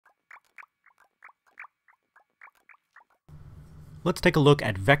Let's take a look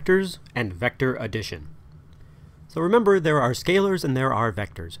at vectors and vector addition. So remember, there are scalars and there are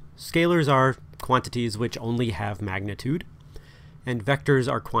vectors. Scalars are quantities which only have magnitude, and vectors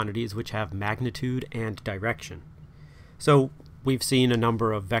are quantities which have magnitude and direction. So we've seen a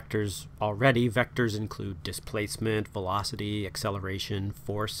number of vectors already. Vectors include displacement, velocity, acceleration,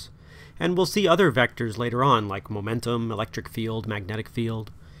 force, and we'll see other vectors later on like momentum, electric field, magnetic field.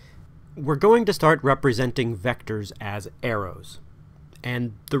 We're going to start representing vectors as arrows.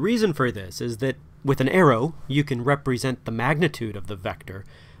 And the reason for this is that with an arrow, you can represent the magnitude of the vector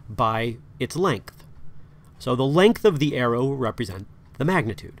by its length. So the length of the arrow will represent the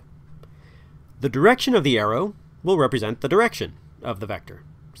magnitude. The direction of the arrow will represent the direction of the vector.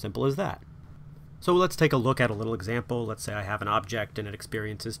 Simple as that. So let's take a look at a little example. Let's say I have an object and it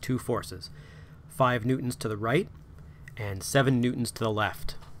experiences two forces, 5 newtons to the right and 7 newtons to the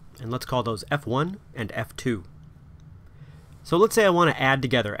left. And let's call those F1 and F2. So let's say I want to add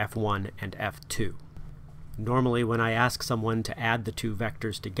together F1 and F2. Normally when I ask someone to add the two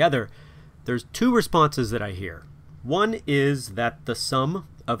vectors together, there's two responses that I hear. One is that the sum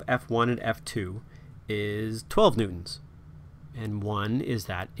of F1 and F2 is 12 newtons, and one is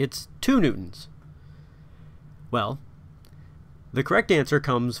that it's 2 newtons. Well, the correct answer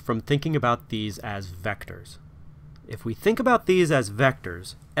comes from thinking about these as vectors. If we think about these as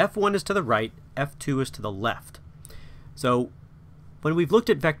vectors, F1 is to the right, F2 is to the left. So when we've looked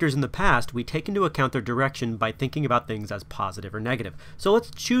at vectors in the past, we take into account their direction by thinking about things as positive or negative. So let's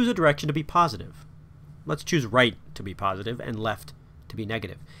choose a direction to be positive. Let's choose right to be positive and left to be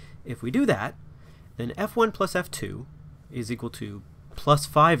negative. If we do that, then F1 plus F2 is equal to plus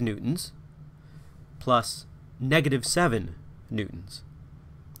 5 newtons plus negative 7 newtons.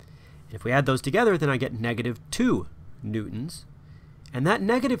 And if we add those together, then I get negative 2 newtons. And that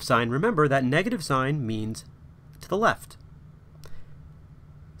negative sign, remember, that negative sign means to the left.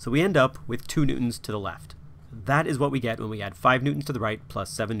 So we end up with 2 newtons to the left. That is what we get when we add 5 newtons to the right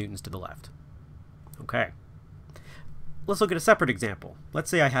plus 7 newtons to the left. Okay. Let's look at a separate example. Let's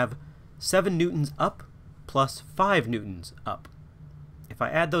say I have 7 newtons up plus 5 newtons up. If I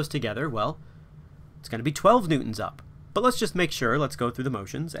add those together, well, it's going to be 12 newtons up. But let's just make sure, let's go through the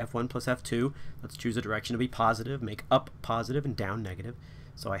motions. F1 plus F2, let's choose a direction to be positive, make up positive and down negative.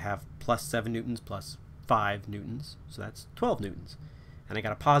 So I have plus 7 newtons plus 5 newtons, so that's 12 newtons. And I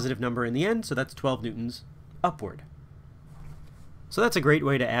got a positive number in the end, so that's 12 newtons upward. So that's a great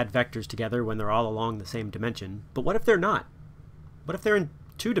way to add vectors together when they're all along the same dimension. But what if they're not? What if they're in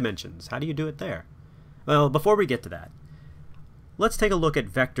 2 dimensions? How do you do it there? Well, before we get to that, let's take a look at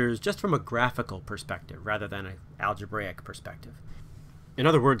vectors just from a graphical perspective rather than an algebraic perspective. In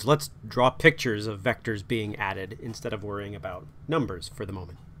other words, let's draw pictures of vectors being added instead of worrying about numbers for the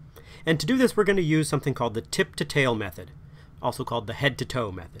moment. And to do this, we're going to use something called the tip-to-tail method, also called the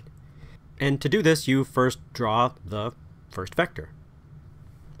head-to-toe method. And to do this, you first draw the first vector.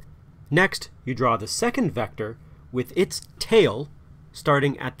 Next, you draw the second vector with its tail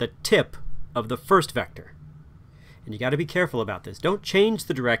starting at the tip of the first vector. And you got to be careful about this. Don't change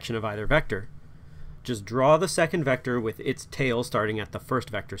the direction of either vector. Just draw the second vector with its tail starting at the first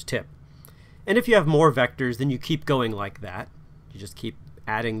vector's tip. And if you have more vectors, then you keep going like that. You just keep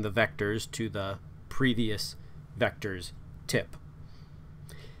adding the vectors to the previous vector's tip.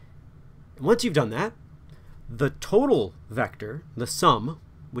 And once you've done that, the total vector, the sum,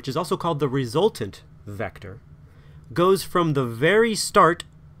 which is also called the resultant vector, goes from the very start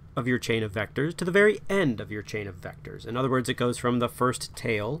of your chain of vectors to the very end of your chain of vectors. In other words, it goes from the first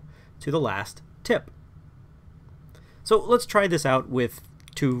tail to the last tip. So let's try this out with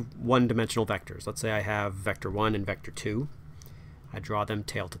 2 one-dimensional vectors. Let's say I have vector 1 and vector 2. I draw them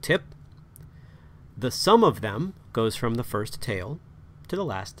tail to tip. The sum of them goes from the first tail to the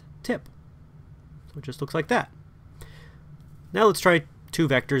last tip. So it just looks like that. Now let's try 2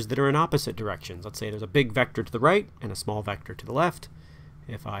 vectors that are in opposite directions. Let's say there's a big vector to the right and a small vector to the left.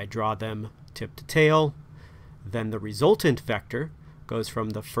 If I draw them tip to tail, then the resultant vector goes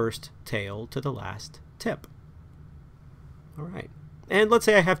from the first tail to the last tip. All right. And let's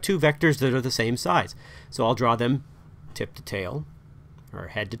say I have 2 vectors that are the same size. So I'll draw them tip to tail, or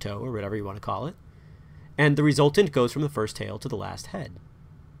head to toe, or whatever you want to call it. And the resultant goes from the first tail to the last head.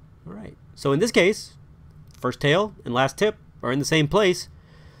 All right. So in this case, first tail and last tip are in the same place,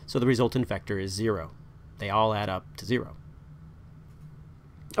 so the resultant vector is 0. They all add up to 0.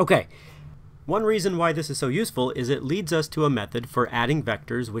 Okay, one reason why this is so useful is it leads us to a method for adding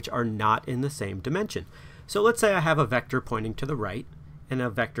vectors which are not in the same dimension. So let's say I have a vector pointing to the right and a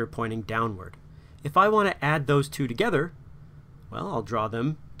vector pointing downward. If I want to add those two together, well, I'll draw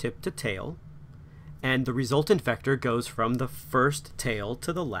them tip to tail, And the resultant vector goes from the first tail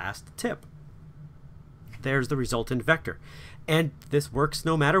to the last tip. There's the resultant vector. And this works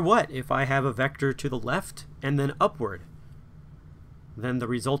no matter what. If I have a vector to the left and then upward, then the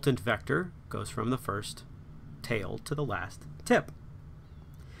resultant vector goes from the first tail to the last tip.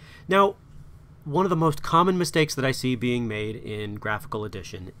 Now, one of the most common mistakes that I see being made in graphical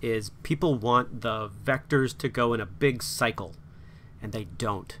addition is people want the vectors to go in a big cycle, and they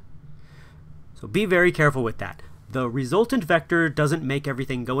don't. So be very careful with that. The resultant vector doesn't make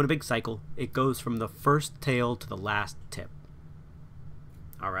everything go in a big cycle. It goes from the first tail to the last tip.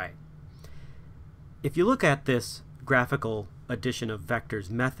 All right. If you look at this graphical addition of vectors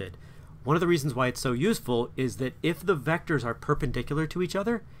method, one of the reasons why it's so useful is that if the vectors are perpendicular to each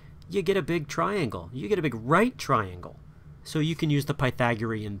other, you get a big triangle. You get a big right triangle. So you can use the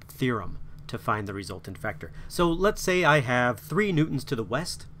Pythagorean Theorem to find the resultant vector. So let's say I have 3 newtons to the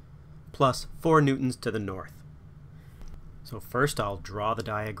west plus 4 newtons to the north. So first I'll draw the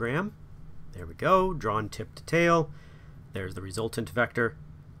diagram. There we go, drawn tip to tail. There's the resultant vector.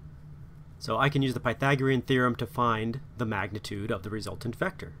 So I can use the Pythagorean theorem to find the magnitude of the resultant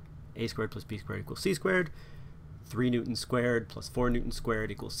vector. A squared plus b squared equals c squared. 3 newtons squared plus 4 newtons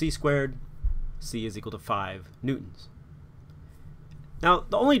squared equals c squared. C is equal to 5 newtons. Now,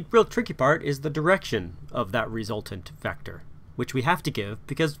 the only real tricky part is the direction of that resultant vector, which we have to give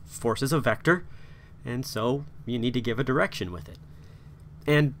because force is a vector, and so you need to give a direction with it.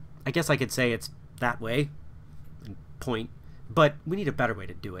 And I guess I could say it's that way, and point, but we need a better way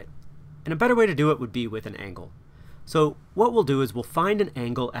to do it. And a better way to do it would be with an angle. So what we'll do is we'll find an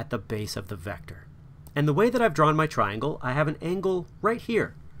angle at the base of the vector. And the way that I've drawn my triangle, I have an angle right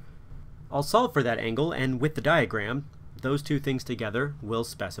here. I'll solve for that angle, and with the diagram, those two things together will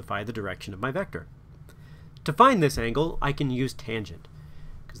specify the direction of my vector. To find this angle, I can use tangent,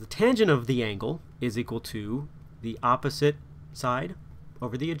 because the tangent of the angle is equal to the opposite side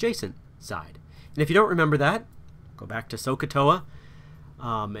over the adjacent side. And if you don't remember that, go back to SOHCAHTOA,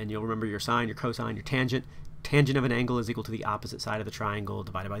 and you'll remember your sine, your cosine, your tangent. Tangent of an angle is equal to the opposite side of the triangle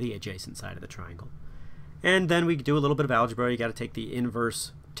divided by the adjacent side of the triangle. And then we do a little bit of algebra. You got to take the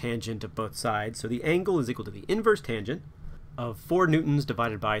inverse tangent of both sides. So the angle is equal to the inverse tangent of 4 newtons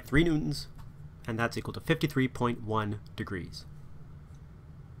divided by 3 newtons, and that's equal to 53.1 degrees.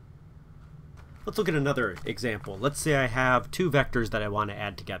 Let's look at another example. Let's say I have 2 vectors that I want to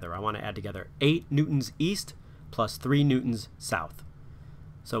add together. I want to add together 8 newtons east plus 3 newtons south.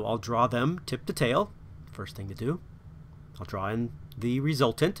 So I'll draw them tip to tail. First thing to do, I'll draw in the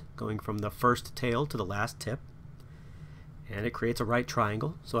resultant going from the first tail to the last tip, and it creates a right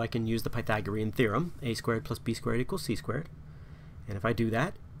triangle, so I can use the Pythagorean theorem. A squared plus b squared equals c squared. And if I do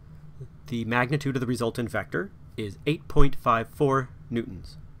that, the magnitude of the resultant vector is 8.54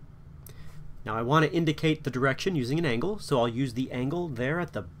 newtons. Now I want to indicate the direction using an angle, so I'll use the angle there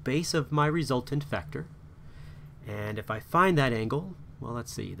at the base of my resultant vector. And if I find that angle, well,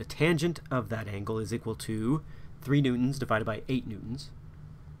 let's see, the tangent of that angle is equal to 3 newtons divided by 8 newtons.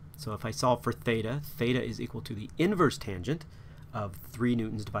 So if I solve for theta, theta is equal to the inverse tangent of 3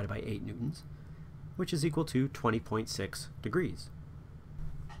 newtons divided by 8 newtons, which is equal to 20.6 degrees.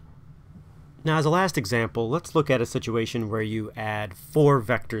 Now, as a last example, let's look at a situation where you add 4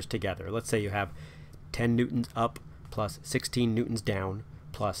 vectors together. Let's say you have 10 newtons up plus 16 newtons down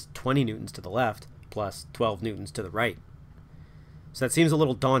plus 20 newtons to the left plus 12 newtons to the right. So that seems a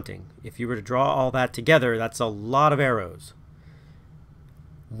little daunting. If you were to draw all that together, that's a lot of arrows.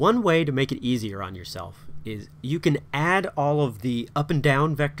 One way to make it easier on yourself is you can add all of the up and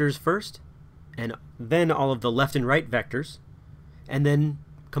down vectors first, and then all of the left and right vectors, and then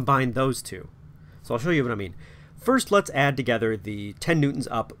combine those two. So I'll show you what I mean. First, let's add together the 10 newtons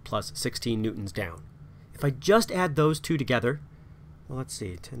up plus 16 newtons down. If I just add those two together, well, let's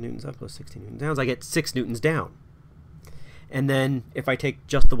see, 10 newtons up plus 16 newtons down, I get 6 newtons down. And then if I take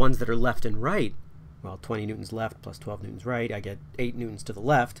just the ones that are left and right, well, 20 newtons left plus 12 newtons right, I get 8 newtons to the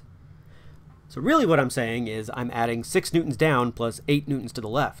left. So really what I'm saying is I'm adding 6 newtons down plus 8 newtons to the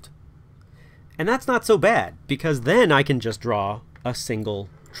left. And that's not so bad, because then I can just draw a single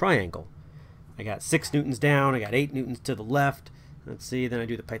triangle. I got 6 newtons down, I got 8 newtons to the left. Let's see, then I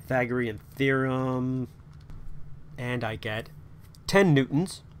do the Pythagorean theorem, and I get 10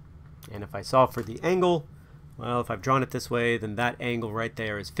 newtons. And if I solve for the angle, well, if I've drawn it this way, then that angle right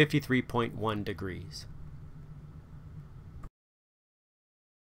there is 53.1 degrees.